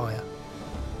enemy fire.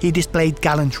 He displayed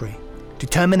gallantry,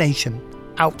 determination,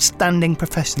 outstanding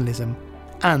professionalism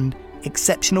and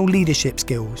exceptional leadership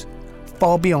skills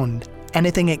far beyond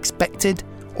anything expected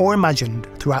or imagined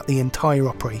throughout the entire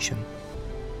operation.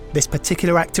 This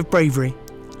particular act of bravery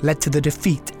led to the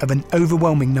defeat of an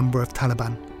overwhelming number of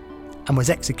Taliban and was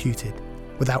executed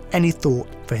without any thought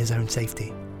for his own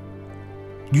safety.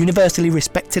 Universally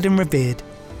respected and revered,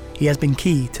 he has been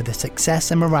key to the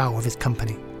success and morale of his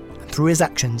company, and through his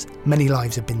actions many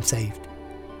lives have been saved.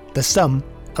 The sum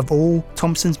of all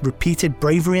Thompson's repeated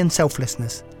bravery and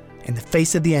selflessness in the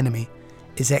face of the enemy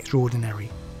is extraordinary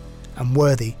and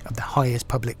worthy of the highest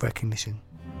public recognition.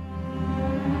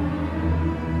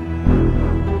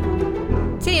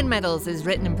 Tea and Medals is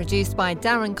written and produced by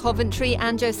Darren Coventry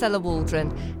and Josella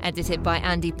Waldron. Edited by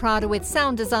Andy Prada with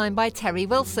sound design by Terry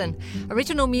Wilson.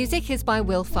 Original music is by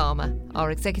Will Farmer.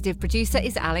 Our executive producer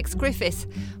is Alex Griffiths.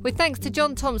 With thanks to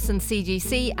John Thompson,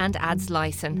 CGC and Ads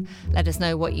Lyson. Let us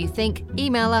know what you think.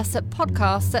 Email us at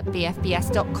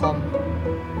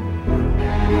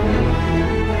podcasts@bfbs.com.